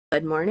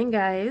Good morning,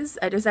 guys.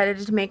 I decided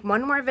to make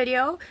one more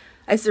video.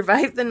 I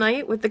survived the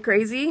night with the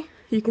crazy.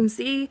 You can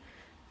see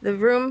the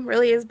room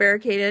really is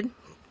barricaded,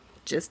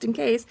 just in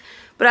case.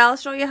 But I'll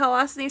show you how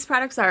awesome these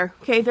products are.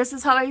 Okay, this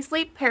is how I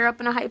sleep. Hair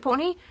up in a high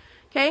pony.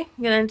 Okay,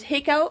 I'm going to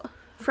take out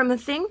from the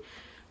thing,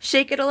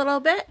 shake it a little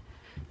bit,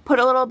 put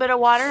a little bit of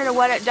water to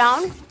wet it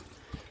down.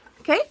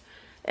 Okay,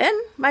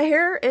 and my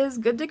hair is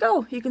good to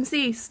go. You can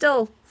see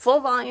still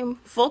full volume,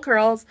 full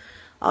curls,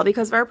 all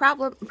because of our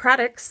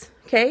products.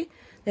 Okay.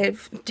 They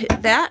have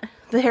the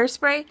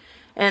hairspray,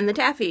 and the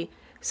taffy.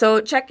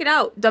 So check it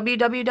out,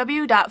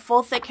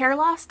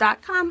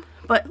 www.fullthickhairloss.com.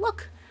 But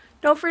look,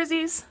 no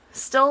frizzies,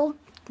 still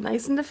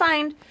nice and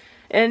defined.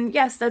 And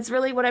yes, that's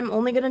really what I'm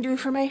only going to do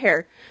for my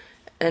hair.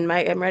 And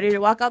I'm ready to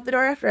walk out the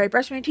door after I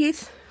brush my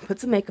teeth, put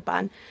some makeup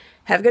on.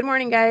 Have a good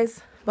morning, guys.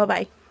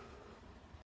 Bye-bye.